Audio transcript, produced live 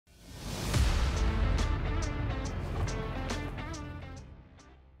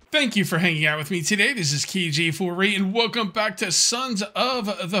Thank you for hanging out with me today. This is KJ4A, and welcome back to Sons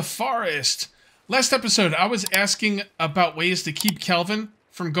of the Forest. Last episode, I was asking about ways to keep Kelvin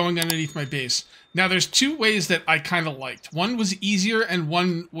from going underneath my base. Now, there's two ways that I kind of liked. One was easier, and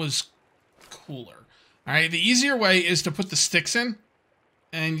one was cooler. All right, the easier way is to put the sticks in,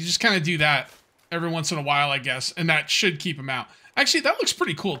 and you just kind of do that every once in a while, I guess, and that should keep him out. Actually, that looks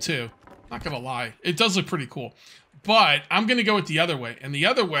pretty cool, too. Not gonna lie. It does look pretty cool. But I'm going to go with the other way. And the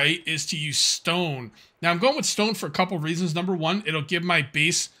other way is to use stone. Now, I'm going with stone for a couple reasons. Number one, it'll give my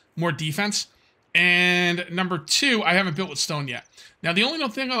base more defense. And number two, I haven't built with stone yet. Now, the only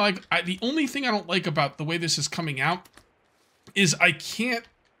thing I don't like about the way this is coming out is I can't...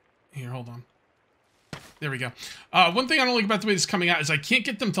 Here, hold on. There we go. One thing I don't like about the way this is coming out is I can't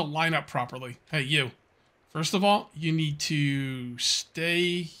get them to line up properly. Hey, you. First of all, you need to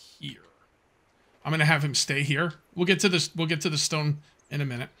stay here. I'm gonna have him stay here. We'll get to this. We'll get to the stone in a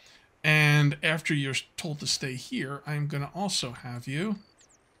minute. And after you're told to stay here, I'm gonna also have you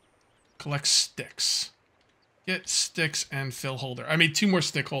collect sticks. Get sticks and fill holder. I made 2 more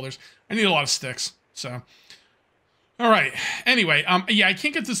stick holders. I need a lot of sticks. So, all right. Anyway, yeah, I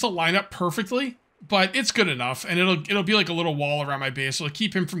can't get this to line up perfectly, but it's good enough, and it'll be like a little wall around my base. It'll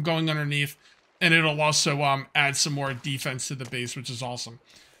keep him from going underneath, and it'll also add some more defense to the base, which is awesome.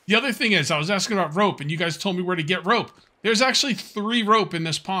 The other thing is, I was asking about rope, and you guys told me where to get rope. There's actually 3 rope in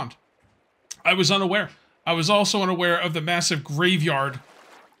this pond. I was unaware. I was also unaware of the massive graveyard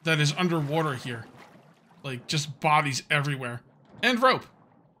that is underwater here. Like, just bodies everywhere. And rope.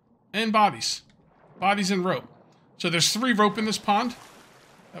 And bodies. Bodies and rope. So there's 3 rope in this pond.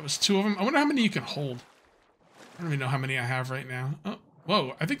 That was 2 of them. I wonder how many you can hold. I don't even know how many I have right now. Oh,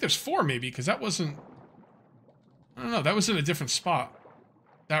 whoa. I think there's 4 maybe, because that wasn't... I don't know. That was in a different spot.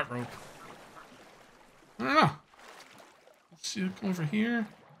 That rope. I don't know. Let's see it come over here.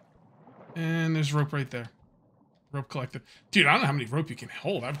 And there's rope right there. Rope collected. Dude, I don't know how many rope you can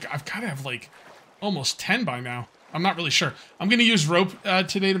hold. I've got to have like almost 10 by now. I'm not really sure. I'm going to use rope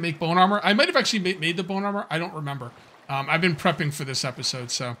today to make bone armor. I might have actually made the bone armor. I don't remember. I've been prepping for this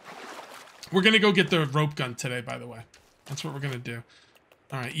episode, so we're going to go get the rope gun today, by the way. That's what we're going to do.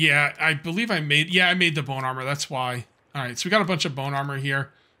 All right. Yeah, I believe I made the bone armor. That's why. All right, so we got a bunch of bone armor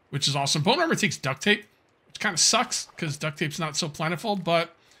here, which is awesome. Bone armor takes duct tape, which kind of sucks because duct tape's not so plentiful,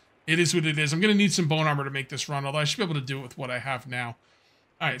 but it is what it is. I'm going to need some bone armor to make this run, although I should be able to do it with what I have now.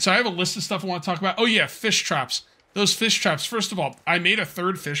 All right, so I have a list of stuff I want to talk about. Oh, yeah, fish traps. Those fish traps, first of all, I made a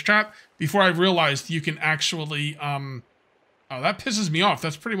 3rd fish trap before I realized you can actually... Oh, that pisses me off.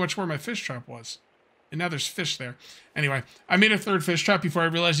 That's pretty much where my fish trap was. And now there's fish there. Anyway, I made a 3rd fish trap before I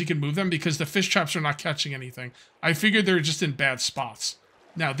realized you can move them because the fish traps are not catching anything. I figured they're just in bad spots.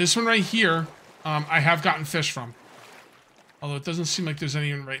 Now, this one right here, I have gotten fish from. Although it doesn't seem like there's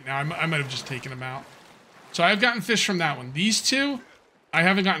anyone right now. I might have just taken them out. So I've gotten fish from that one. These 2, I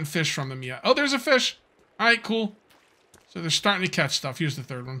haven't gotten fish from them yet. Oh, there's a fish. All right, cool. So they're starting to catch stuff. Here's the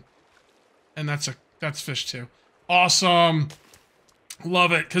 3rd one. And that's fish too. Awesome.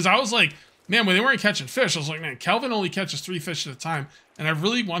 Love it. Because I was like... Man, when they weren't catching fish, I was like, man, Kelvin only catches 3 fish at a time, and I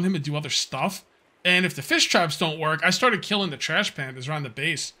really want him to do other stuff. And if the fish traps don't work, I started killing the trash pandas around the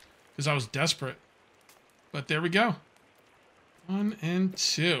base because I was desperate. But there we go. 1 and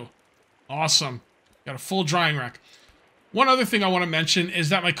 2. Awesome. Got a full drying rack. One other thing I want to mention is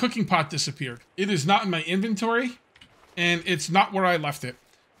that my cooking pot disappeared. It is not in my inventory, and it's not where I left it.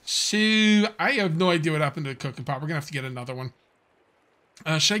 So I have no idea what happened to the cooking pot. We're going to have to get another one.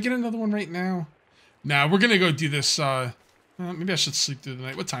 Should I get another one right now? Nah, we're going to go do this. Maybe I should sleep through the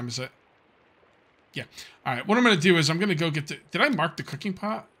night. What time is it? Yeah. All right. What I'm going to do is I'm going to go get the... Did I mark the cooking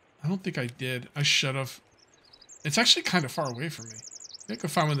pot? I don't think I did. I should have. It's actually kind of far away from me. I can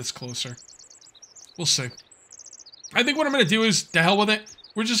find one that's closer. We'll see. I think what I'm going to do is, to hell with it,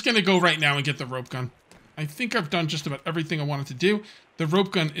 we're just going to go right now and get the rope gun. I think I've done just about everything I wanted to do. The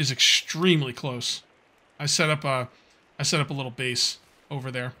rope gun is extremely close. I set up a little base over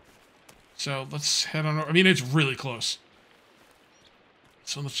there. So let's head on over. I mean, it's really close.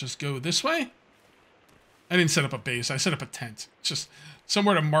 So let's just go this way. I didn't set up a base. I set up a tent. It's just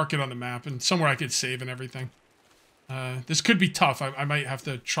somewhere to mark it on the map and somewhere I could save and everything. This could be tough. I might have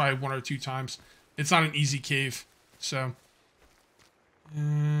to try 1 or 2 times. It's not an easy cave. So.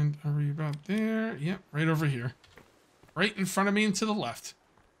 And are we about there? Yep, right over here. Right in front of me and to the left.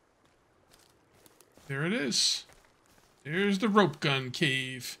 There it is. There's the rope gun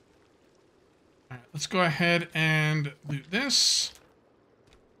cave. All right, let's go ahead and loot this.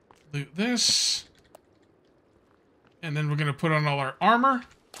 Loot this. And then we're going to put on all our armor.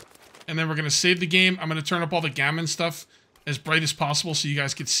 And then we're going to save the game. I'm going to turn up all the gammon stuff as bright as possible so you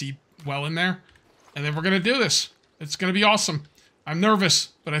guys could see well in there. And then we're going to do this. It's going to be awesome. I'm nervous,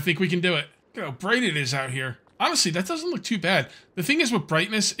 but I think we can do it. Look at how bright it is out here. Honestly, that doesn't look too bad. The thing is with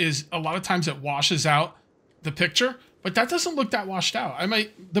brightness is a lot of times it washes out the picture, but that doesn't look that washed out.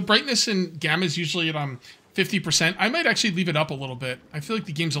 The brightness in gamma is usually at 50%. I might actually leave it up a little bit. I feel like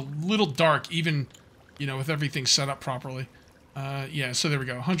the game's a little dark, even, you know, with everything set up properly. Yeah, so there we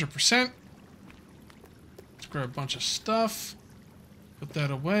go, 100%. Let's grab a bunch of stuff. Put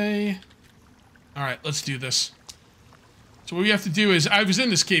that away. All right, let's do this. So what we have to do is, I was in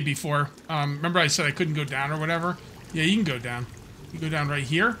this cave before. Remember I said I couldn't go down or whatever? Yeah, you can go down. You go down right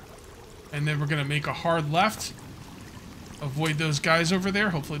here. And then we're going to make a hard left. Avoid those guys over there.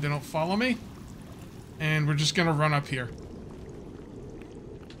 Hopefully they don't follow me. And we're just going to run up here.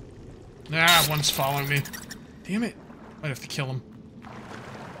 Ah, one's following me. Damn it. Might have to kill him.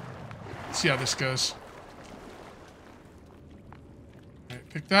 Let's see how this goes. Alright,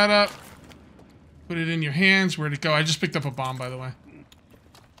 pick that up. Put it in your hands. Where'd it go? I just picked up a bomb, by the way.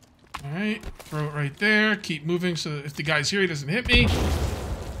 Alright, throw it right there. Keep moving so that if the guy's here, he doesn't hit me.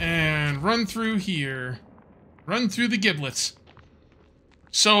 And run through here. Run through the giblets.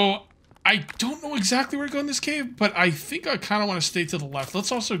 So, I don't know exactly where to go in this cave, but I think I kind of want to stay to the left.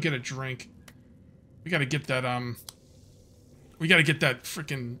 Let's also get a drink. We gotta get that, we gotta get that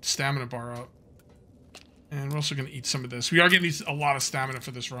freaking stamina bar up. And we're also gonna eat some of this. We are gonna need a lot of stamina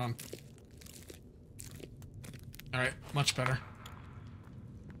for this run. Alright, much better.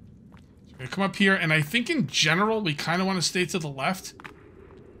 So we're gonna come up here, and I think in general, we kind of want to stay to the left.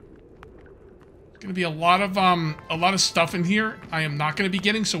 There's gonna be a lot of stuff in here I am not gonna be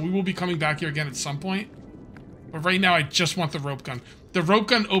getting, so we will be coming back here again at some point. But right now, I just want the rope gun. The rope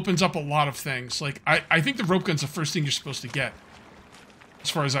gun opens up a lot of things. Like, I think the rope gun's the first thing you're supposed to get. As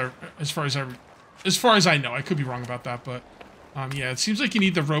far as I know. I could be wrong about that, but yeah, it seems like you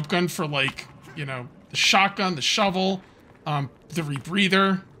need the rope gun for, like, you know, the shotgun, the shovel, the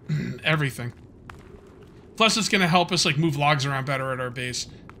rebreather, everything. Plus, it's gonna help us, like, move logs around better at our base.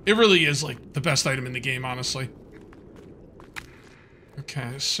 It really is, like, the best item in the game, honestly.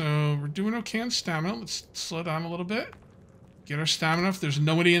 Okay, so we're doing okay on stamina. Let's slow down a little bit. Get our stamina up. If there's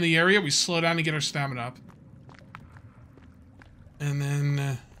nobody in the area, we slow down and get our stamina up. And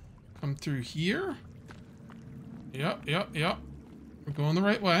then come through here. Yep. We're going the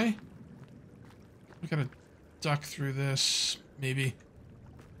right way. We gotta duck through this, maybe.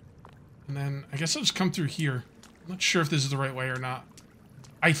 And then I guess I'll just come through here. I'm not sure if this is the right way or not.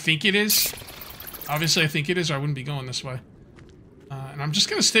 I think it is. Obviously, I think it is, or I wouldn't be going this way. And I'm just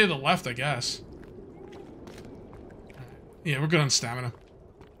gonna stay to the left, I guess. Yeah, we're good on stamina.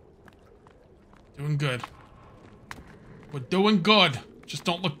 Doing good. We're doing good. Just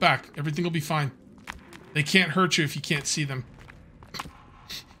don't look back. Everything will be fine. They can't hurt you if you can't see them.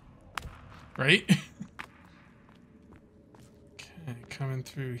 Right? Okay, coming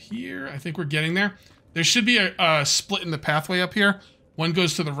through here. I think we're getting there. There should be a split in the pathway up here. One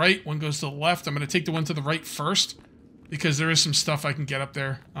goes to the right, one goes to the left. I'm going to take the one to the right first, because there is some stuff I can get up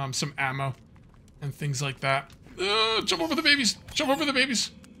there. Some ammo and things like that. Jump over the babies! Jump over the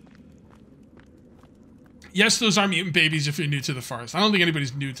babies! Yes, those are mutant babies if you're new to the forest. I don't think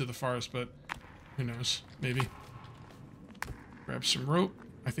anybody's new to the forest, but who knows? Maybe. Grab some rope.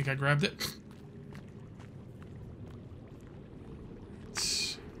 I think I grabbed it.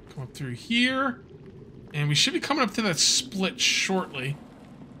 Let's come up through here. And we should be coming up to that split shortly.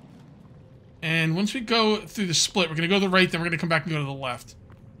 And once we go through the split, we're going to go to the right, then we're going to come back and go to the left.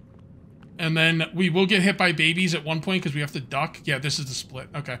 And then we will get hit by babies at one point because we have to duck. Yeah, this is the split.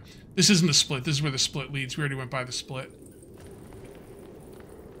 Okay. This isn't the split. This is where the split leads. We already went by the split.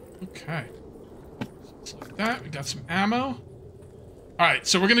 Okay. Just like that. We got some ammo. Alright,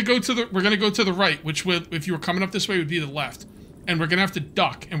 so we're gonna go to the right, which would, if you were coming up this way, would be the left. And we're gonna have to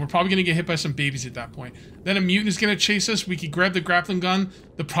duck, and we're probably gonna get hit by some babies at that point. Then a mutant is gonna chase us. We could grab the grappling gun.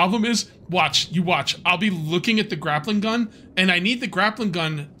 The problem is, watch. I'll be looking at the grappling gun, and I need the grappling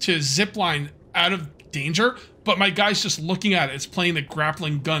gun to zipline out of danger, but my guy's just looking at it. It's playing the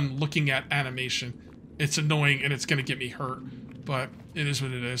grappling gun looking at animation. It's annoying, and it's gonna get me hurt, but it is what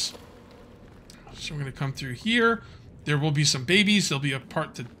it is. So we're gonna come through here. There will be some babies. There'll be a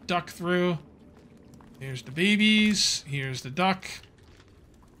part to duck through. Here's the babies. Here's the duck.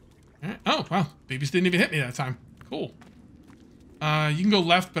 Right. Oh, wow. Babies didn't even hit me that time. Cool. You can go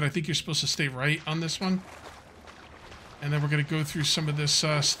left, but I think you're supposed to stay right on this one. And then we're going to go through some of this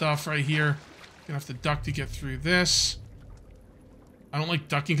stuff right here. Gonna have to duck to get through this. I don't like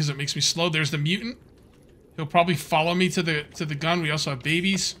ducking because it makes me slow. There's the mutant. He'll probably follow me to the gun. We also have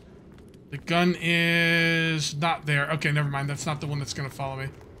babies. The gun is not there. Okay, never mind. That's not the one that's going to follow me.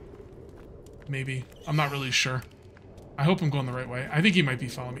 Maybe. I'm not really sure. I hope I'm going the right way. I think he might be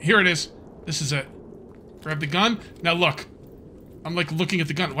following me. Here it is. This is it. Grab the gun. Now look. I'm like looking at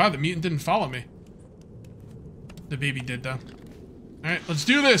the gun. Wow, the mutant didn't follow me. The baby did though. Alright, let's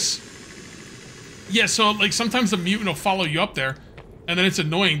do this. Yeah, so like sometimes the mutant will follow you up there. And then it's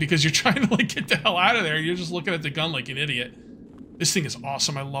annoying because you're trying to like get the hell out of there. You're just looking at the gun like an idiot. This thing is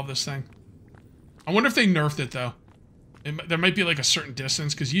awesome. I love this thing. I wonder if they nerfed it though. There might be like a certain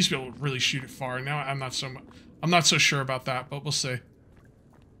distance because you used to be able to really shoot it far. Now I'm not so sure about that, but we'll see.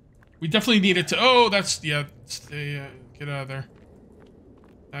 We definitely need it to. Oh, that's yeah. Stay, get out of there.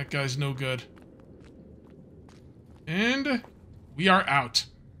 That guy's no good. And we are out.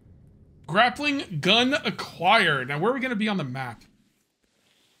 Grappling gun acquired. Now where are we going to be on the map?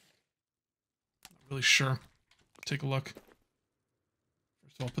 Not really sure. Take a look.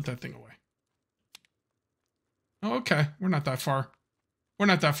 First of all, put that thing away. Oh, okay. We're not that far. We're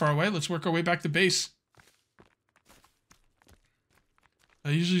not that far away. Let's work our way back to base. I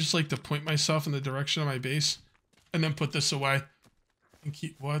usually just like to point myself in the direction of my base and then put this away and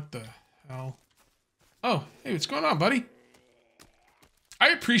keep... What the hell? Oh, hey, what's going on, buddy? I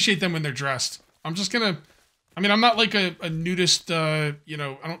appreciate them when they're dressed. I'm just gonna... I mean, I'm not like a nudist, you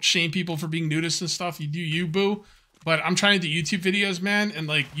know, I don't shame people for being nudists and stuff. You do you, boo. But I'm trying to do YouTube videos, man, and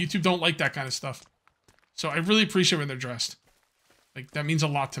like, YouTube don't like that kind of stuff. So I really appreciate when they're dressed. Like, that means a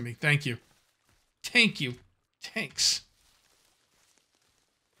lot to me. Thank you. Thank you. Thanks.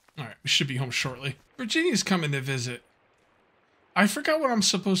 Alright, we should be home shortly. Virginia's coming to visit. I forgot what I'm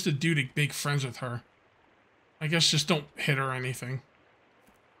supposed to do to make friends with her. I guess just don't hit her or anything.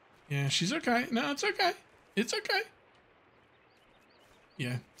 Yeah, she's okay. No, it's okay. It's okay.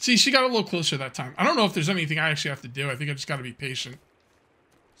 Yeah. See, she got a little closer that time. I don't know if there's anything I actually have to do. I think I just got to be patient.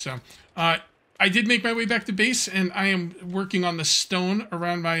 So, I did make my way back to base, and I am working on the stone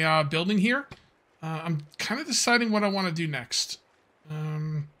around my building here. I'm kind of deciding what I want to do next.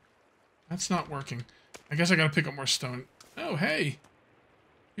 That's not working. I guess I got to pick up more stone. Oh, hey.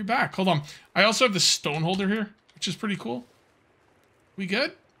 You're back. Hold on. I also have the stone holder here, which is pretty cool. We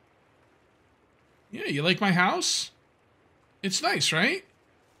good? Yeah, you like my house? It's nice, right?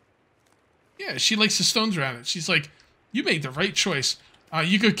 Yeah, she likes the stones around it. She's like, you made the right choice.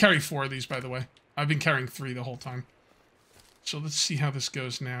 You could carry 4 of these, by the way. I've been carrying 3 the whole time. So let's see how this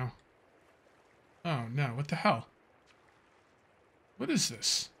goes now. Oh, no. What the hell? What is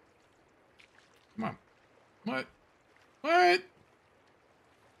this? Come on. What? What?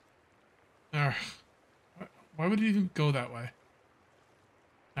 Why would it even go that way?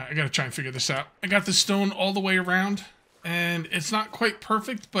 I gotta try and figure this out. I got the stone all the way around, and it's not quite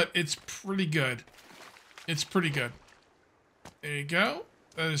perfect, but it's pretty good. It's pretty good. There you go.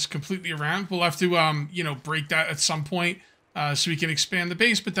 That is completely around. We'll have to, you know, break that at some point so we can expand the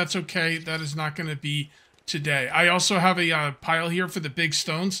base, but that's okay. That is not going to be today. I also have a pile here for the big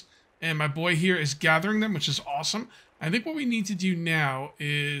stones, and my boy here is gathering them, which is awesome. I think what we need to do now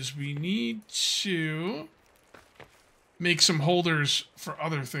is we need to make some holders for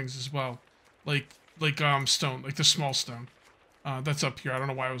other things as well, like stone, like the small stone. That's up here. I don't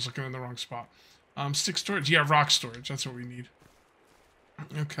know why I was looking in the wrong spot. Stick storage. Yeah, rock storage. That's what we need.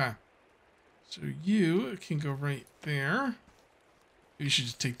 Okay. So you can go right there. You should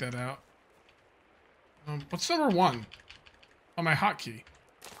just take that out. What's number 1 on my hotkey?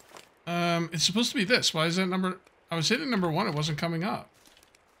 It's supposed to be this. Why is that number? I was hitting number 1. It wasn't coming up.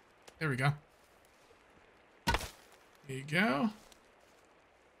 There we go. There you go.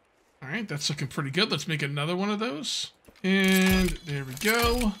 All right, that's looking pretty good. Let's make another one of those. And there we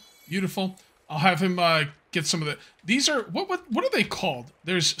go. Beautiful. I'll have him get some of the... These are... What are they called?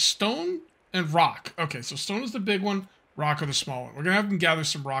 There's stone and rock. Okay, so stone is the big one. Rock are the small one. We're going to have him gather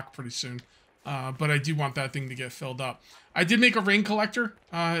some rock pretty soon. But I do want that thing to get filled up. I did make a rain collector.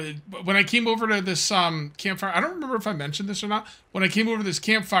 When I came over to this campfire... I don't remember if I mentioned this or not. When I came over to this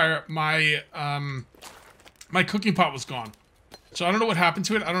campfire, my cooking pot was gone. So I don't know what happened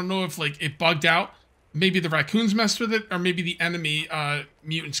to it. I don't know if like it bugged out. Maybe the raccoons messed with it, or maybe the enemy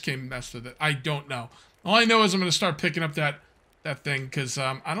mutants came and messed with it. I don't know. All I know is I'm going to start picking up that thing, because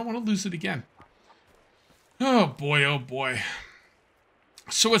I don't want to lose it again. Oh boy, oh boy.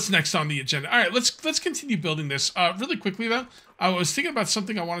 So what's next on the agenda? All right, let's continue building this. Really quickly, though, I was thinking about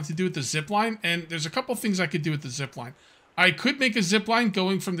something I wanted to do with the zip line, and there's a couple things I could do with the zip line. I could make a zip line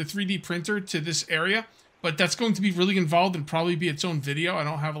going from the 3D printer to this area, but that's going to be really involved and probably be its own video. I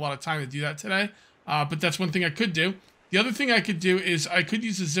don't have a lot of time to do that today. But that's one thing I could do. The other thing I could do is I could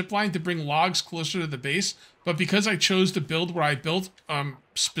use the zip line to bring logs closer to the base, but because I chose to build where I built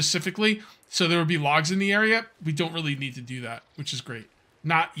specifically, so there would be logs in the area, we don't really need to do that, which is great.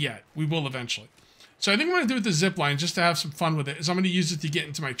 Not yet. We will eventually. So I think what I'm going to do with the zip line, just to have some fun with it, is I'm going to use it to get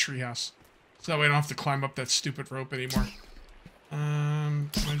into my treehouse. So that way I don't have to climb up that stupid rope anymore. I'm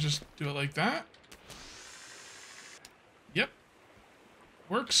going to just do it like that. Yep.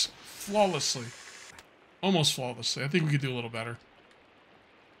 Works flawlessly. Almost flawlessly. I think we could do a little better.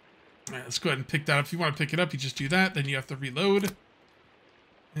 All right, let's go ahead and pick that up. If you want to pick it up, you just do that. Then you have to reload.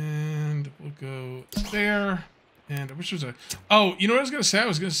 And we'll go there. And I wish there was a... Oh, you know what I was going to say?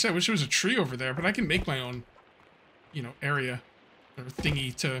 I wish there was a tree over there, but I can make my own, you know, area or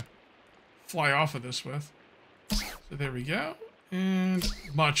thingy to fly off of this with. So there we go. And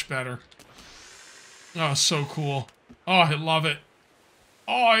much better. Oh, so cool. Oh, I love it.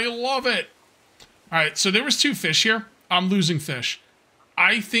 Oh, I love it. All right, so there was 2 fish here. I'm losing fish.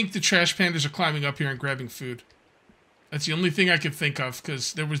 I think the trash pandas are climbing up here and grabbing food. That's the only thing I could think of,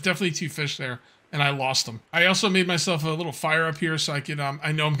 because there was definitely 2 fish there, and I lost them. I also made myself a little fire up here so I could,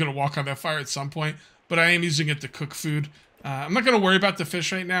 I know I'm going to walk on that fire at some point, but I am using it to cook food. I'm not going to worry about the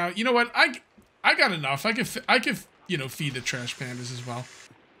fish right now. You know what? I got enough. I could, you know, feed the trash pandas as well.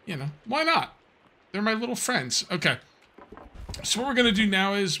 You know, why not? They're my little friends. Okay. So what we're going to do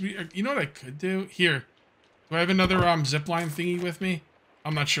now is, you know what I could do? Here. Do I have another zipline thingy with me?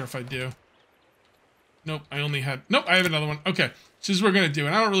 I'm not sure if I do. Nope, I only had... Nope, I have another one. Okay, so this is what we're going to do.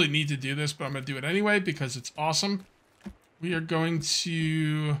 And I don't really need to do this, but I'm going to do it anyway because it's awesome. We are going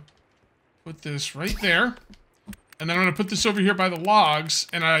to put this right there. And then I'm going to put this over here by the logs.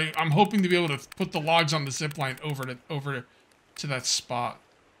 And I'm hoping to be able to put the logs on the zipline over to that spot.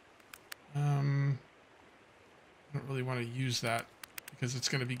 I don't really want to use that because it's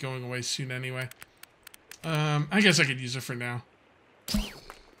going to be going away soon anyway. I guess I could use it for now.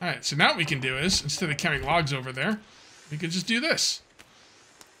 Alright, so now what we can do is, instead of carrying logs over there, we could just do this.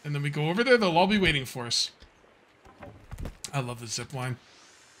 And then we go over there, they'll all be waiting for us. I love the zip line.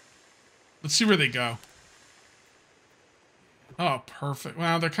 Let's see where they go. Oh, perfect.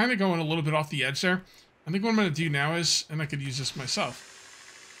 Wow, they're kind of going a little bit off the edge there. I think what I'm going to do now is, and I could use this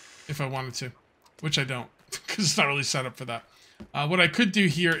myself, if I wanted to, which I don't, because it's not really set up for that. What I could do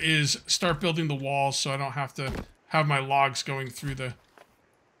here is start building the walls so I don't have to have my logs going through the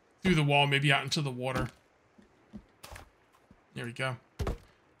wall, maybe out into the water. There we go.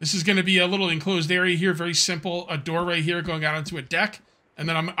 This is going to be a little enclosed area here, very simple. A door right here going out onto a deck. And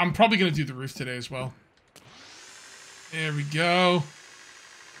then I'm probably going to do the roof today as well. There we go.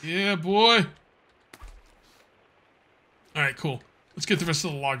 Yeah, boy. All right, cool. Let's get the rest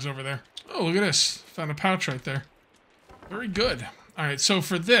of the logs over there. Oh, look at this. Found a pouch right there. Very good. All right, so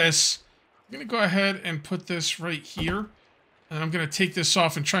for this, I'm going to go ahead and put this right here. And I'm going to take this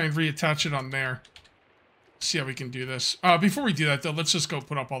off and try and reattach it on there. See how we can do this. Before we do that, though, let's just go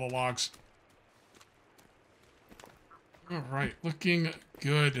put up all the logs. All right, looking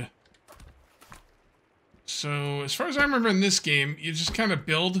good. So, as far as I remember in this game, you just kind of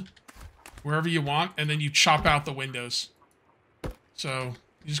build wherever you want, and then you chop out the windows. So,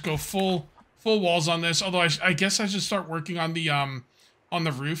 you just go full walls on this. Although, I guess I should start working on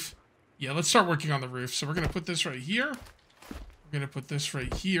the roof. Yeah, let's start working on the roof. So, we're going to put this right here. We're going to put this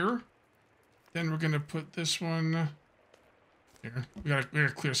right here. Then we're going to put this one here. We gotta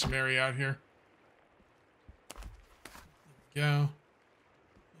clear some area out here. There we go. A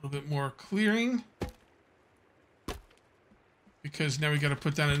little bit more clearing. Because now we got to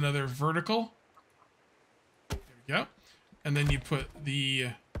put down another vertical. There we go. And then you put the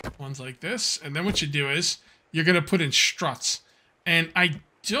ones like this. And then what you do is you're going to put in struts. And I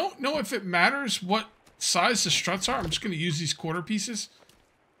don't know if it matters what size the struts are. I'm just going to use these quarter pieces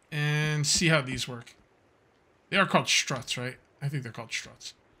and see how these work. They are called struts, right? I think they're called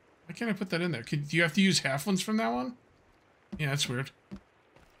struts. Why can't I put that in there? Do you have to use half ones from now on? Yeah, that's weird.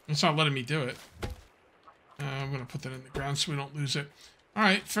 It's not letting me do it. I'm going to put that in the ground so we don't lose it. All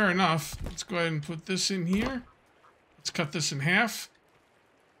right, fair enough. Let's go ahead and put this in here. Let's cut this in half.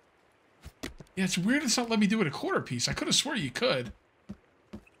 Yeah, it's weird it's not letting me do it a quarter piece. I could have swore you could.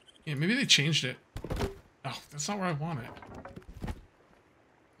 Yeah, maybe they changed it. Oh, that's not where I want it.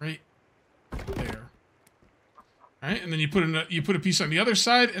 Right there. All right, and then you put a piece on the other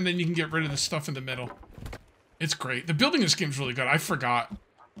side, and then you can get rid of the stuff in the middle. It's great. The building in this game is really good. I forgot.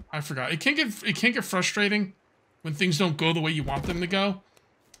 It can get frustrating when things don't go the way you want them to go,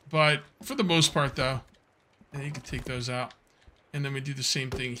 but for the most part, though, and you can take those out, and then we do the same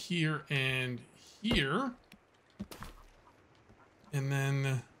thing here and here, and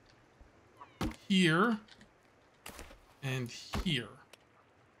then here. and here.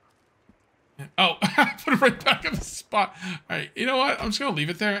 And, oh, I put it right back in the spot. All right, you know what? I'm just going to leave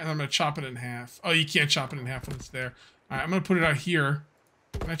it there, and I'm going to chop it in half. Oh, you can't chop it in half when it's there. All right, I'm going to put it out here.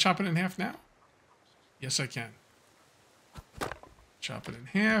 Can I chop it in half now? Yes, I can. Chop it in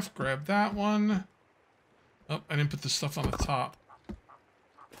half. Grab that one. Oh, I didn't put the stuff on the top.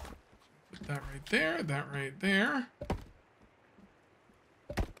 Put that right there. That right there.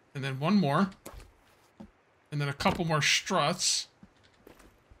 And then one more. And then a couple more struts.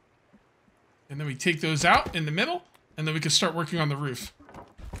 And then we take those out in the middle. And then we can start working on the roof.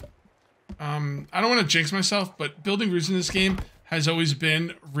 I don't want to jinx myself, but building roofs in this game has always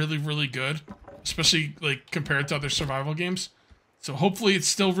been really, really good. Especially like compared to other survival games. So hopefully it's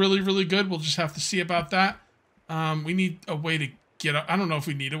still really, really good. We'll just have to see about that. We need a way to get up. I don't know if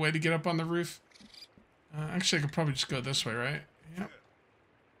we need a way to get up on the roof. Actually, I could probably just go this way, right? Yep.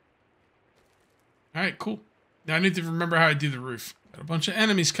 Alright, cool. Now I need to remember how I do the roof. Got a bunch of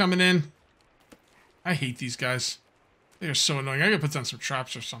enemies coming in. I hate these guys. They are so annoying. I gotta put down some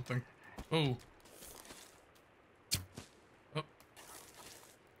traps or something. Oh. Oh.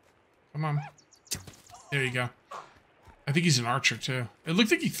 Come on. There you go. I think he's an archer, too. It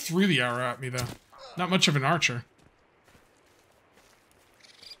looked like he threw the arrow at me, though. Not much of an archer.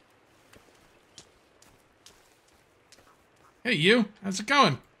 Hey, you. How's it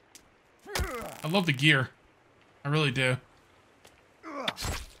going? I love the gear. I really do.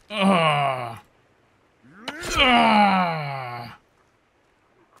 Ugh. Ugh.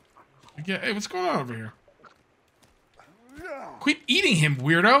 Hey, what's going on over here? Quit eating him,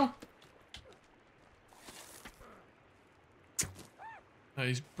 weirdo! Oh,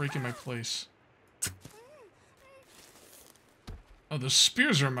 he's breaking my place. Oh, those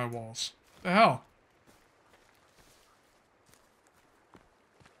spears are in my walls. What the hell?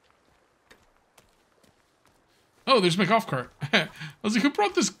 Oh, there's my golf cart. I was like, who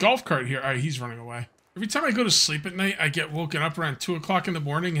brought this golf cart here? Alright, he's running away. Every time I go to sleep at night, I get woken up around 2 o'clock in the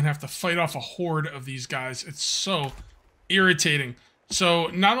morning and have to fight off a horde of these guys. It's so irritating. So,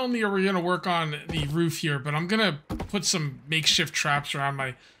 not only are we going to work on the roof here, but I'm going to put some makeshift traps around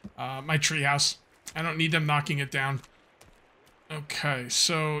my my treehouse. I don't need them knocking it down. Okay,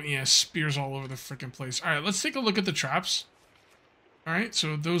 so, yeah, spears all over the freaking place. Alright, let's take a look at the traps. Alright,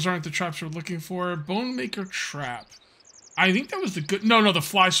 so those aren't the traps we're looking for. Bone Maker Trap. I think that was the good... No, the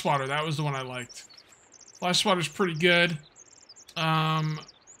Fly Swatter. That was the one I liked. Fly Swatter's pretty good.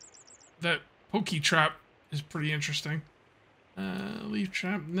 That Pokey Trap is pretty interesting. Leaf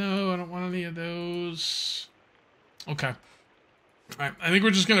Trap. No, I don't want any of those. Okay. Alright, I think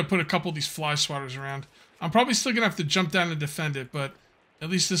we're just going to put a couple of these Fly Swatters around. I'm probably still going to have to jump down and defend it, but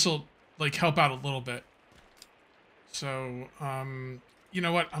at least this will, like, help out a little bit. So, you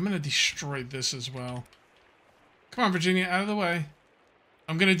know what? I'm going to destroy this as well. Come on, Virginia, out of the way.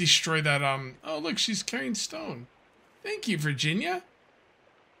 I'm going to destroy that, oh, look, she's carrying stone. Thank you, Virginia.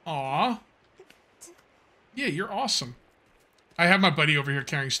 Aw. Yeah, you're awesome. I have my buddy over here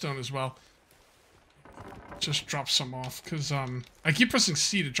carrying stone as well. Just drop some off, because, I keep pressing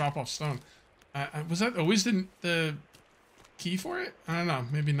C to drop off stone. Was that always the key for it? I don't know.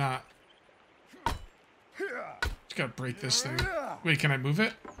 Maybe not. Just gotta break this thing. Wait, can I move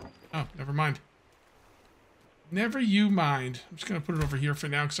it? Oh, never mind. Never you mind. I'm just gonna put it over here for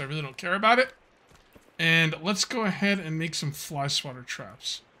now because I really don't care about it. And let's go ahead and make some Fly Swatter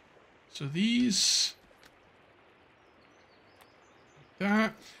traps. So these...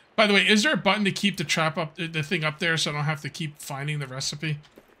 That. By the way, is there a button to keep the trap up, the thing up there, so I don't have to keep finding the recipe?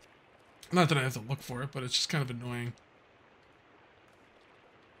 Not that I have to look for it, but it's just kind of annoying.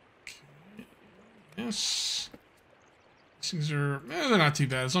 Okay. Yes. These things are, they're not too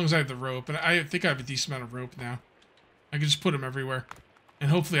bad, as long as I have the rope. And I think I have a decent amount of rope now. I can just put them everywhere.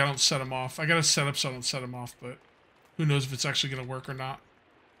 And hopefully I don't set them off. I gotta set up so I don't set them off, but who knows if it's actually gonna work or not.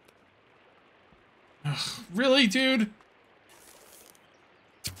 Ugh, really, dude?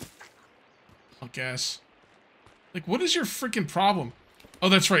 I guess. Like, what is your freaking problem? Oh,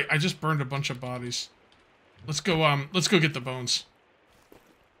 that's right. I just burned a bunch of bodies. Let's go get the bones.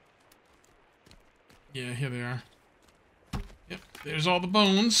 Yeah, here they are. Yep, there's all the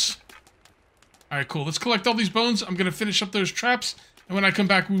bones. Alright, cool. Let's collect all these bones. I'm gonna finish up those traps, and when I come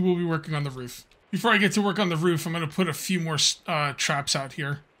back, we will be working on the roof. Before I get to work on the roof, I'm gonna put a few more traps out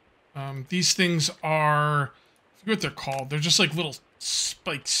here. These things are... I forget what they're called. They're just like little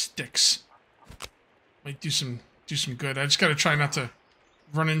spiked sticks. Might do some good. I just gotta try not to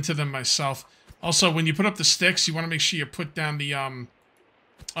run into them myself. Also, when you put up the sticks, you want to make sure you put down the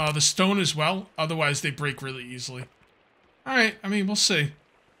stone as well. Otherwise, they break really easily. All right. I mean, we'll see.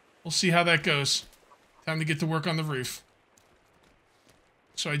 We'll see how that goes. Time to get to work on the roof.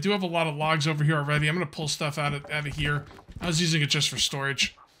 So I do have a lot of logs over here already. I'm going to pull stuff out of here. I was using it just for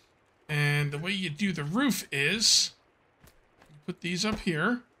storage. And the way you do the roof is... put these up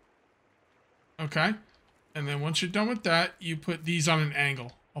here. Okay. And then once you're done with that, you put these on an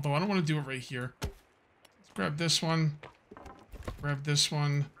angle. Although I don't want to do it right here. Let's grab this one. Grab this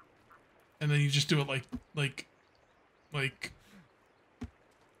one. And then you just do it like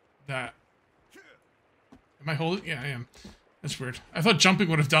that. Am I holding? Yeah, I am. That's weird. I thought jumping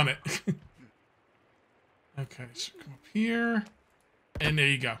would have done it. Okay, so come up here. And there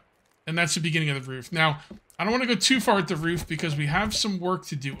you go. And that's the beginning of the roof. Now, I don't want to go too far at the roof because we have some work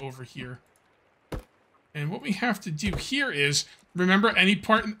to do over here. And what we have to do here is, remember any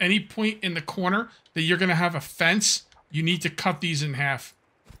point in the corner that you're going to have a fence, you need to cut these in half.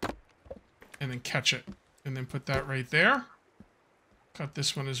 And then catch it. And then put that right there. Cut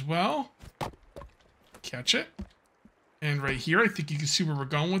this one as well. Catch it. And right here, I think you can see where we're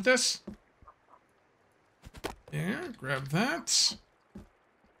going with this. There, grab that.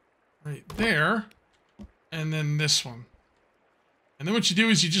 Right there. And then this one. And then what you do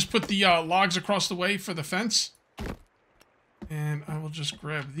is you just put the logs across the way for the fence. And I will just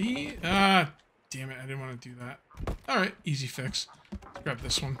grab the... damn it, I didn't want to do that. Alright, easy fix. Let's grab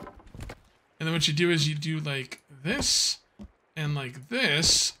this one. And then what you do is you do like this and like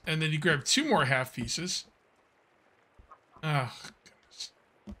this. And then you grab 2 more half pieces. Oh, goodness.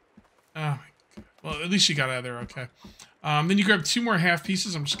 Oh, my God. Well, at least you got out of there, okay. Then you grab 2 more half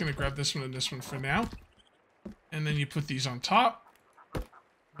pieces. I'm just going to grab this one and this one for now. And then you put these on top.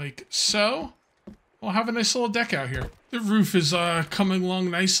 Like so. We'll have a nice little deck out here. The roof is coming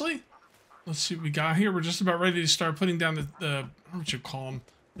along nicely. Let's see what we got here. We're just about ready to start putting down the what would you call them?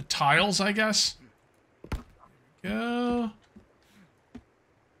 The tiles, I guess. There we go.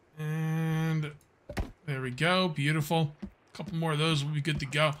 And there we go. Beautiful. A couple more of those will be good to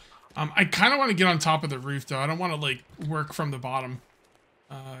go. I kind of want to get on top of the roof, though. I don't want to, like, work from the bottom.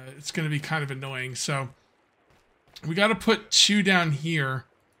 It's going to be kind of annoying. So, we got to put 2 down here.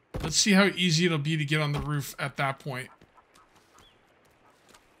 Let's see how easy it'll be to get on the roof at that point.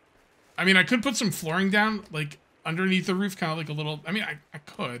 I mean, I could put some flooring down, like, underneath the roof, kind of like a little... I mean, I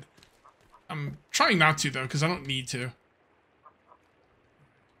could. I'm trying not to, though, because I don't need to.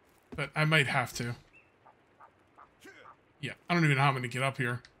 But I might have to. Yeah, I don't even know how I'm going to get up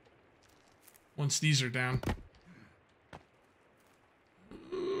here. Once these are down.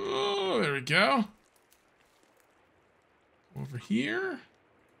 Oh, there we go. Over here.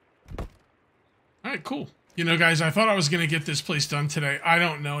 Alright, cool. You know, guys, I thought I was going to get this place done today. I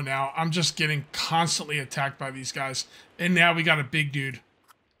don't know now. I'm just getting constantly attacked by these guys. And now we got a big dude.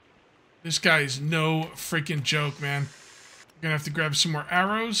 This guy is no freaking joke, man. We're going to have to grab some more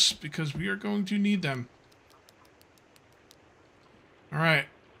arrows because we are going to need them. Alright.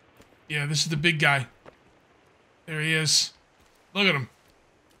 Yeah, this is the big guy. There he is. Look at him.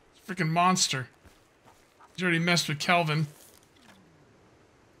 He's a freaking monster. He's already messed with Kelvin.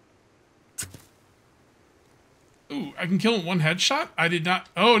 Ooh, I can kill him 1 headshot? I did not...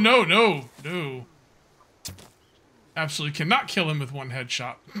 Oh, no, no, no. Absolutely cannot kill him with 1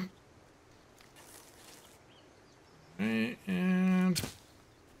 headshot. Okay, and... Is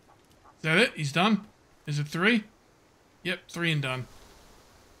that it? He's done? Is it 3? Yep, 3 and done.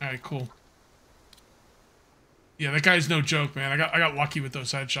 Alright, cool. Yeah, that guy's no joke, man. I got lucky with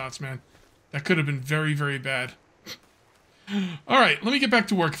those headshots, man. That could have been very, very bad. Alright, let me get back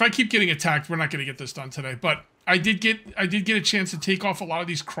to work. If I keep getting attacked, we're not going to get this done today. But I did get a chance to take off a lot of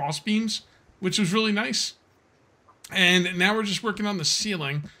these cross beams, which was really nice. And now we're just working on the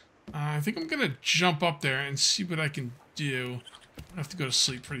ceiling. I think I'm going to jump up there and see what I can do. I have to go to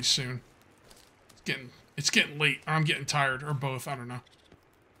sleep pretty soon. It's getting late. Or I'm getting tired, or both. I don't know.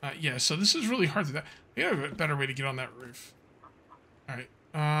 Yeah, so this is really hard to do. We have a better way to get on that roof. Alright.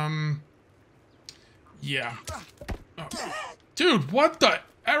 Yeah. Oh. Dude, what the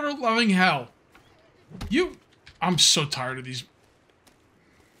ever-loving hell? I'm so tired of these.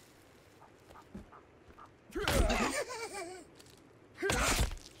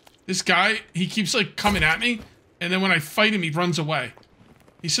 This guy, he keeps, like, coming at me, and then when I fight him, he runs away.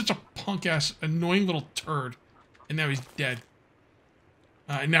 He's such a punk-ass, annoying little turd. And now he's dead.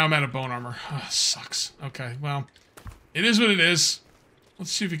 And now I'm out of bone armor. Oh, sucks. Okay, well, it is what it is. Let's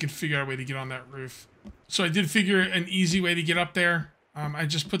see if we can figure out a way to get on that roof. So I did figure an easy way to get up there. I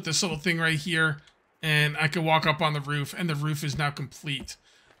just put this little thing right here, and I could walk up on the roof, and the roof is now complete.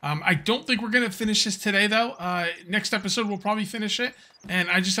 I don't think we're going to finish this today, though. Next episode, we'll probably finish it. And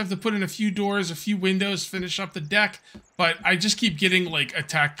I just have to put in a few doors, a few windows, finish up the deck. But I just keep getting, like,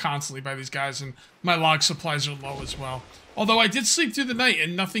 attacked constantly by these guys. And my log supplies are low as well. Although I did sleep through the night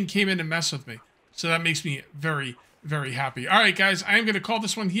and nothing came in and messed with me. So that makes me very, very happy. All right, guys, I am going to call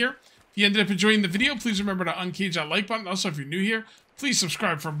this one here. If you ended up enjoying the video, please remember to uncage that like button. Also, if you're new here, please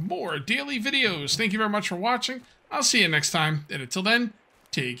subscribe for more daily videos. Thank you very much for watching. I'll see you next time. And until then,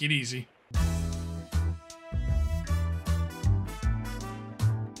 take it easy.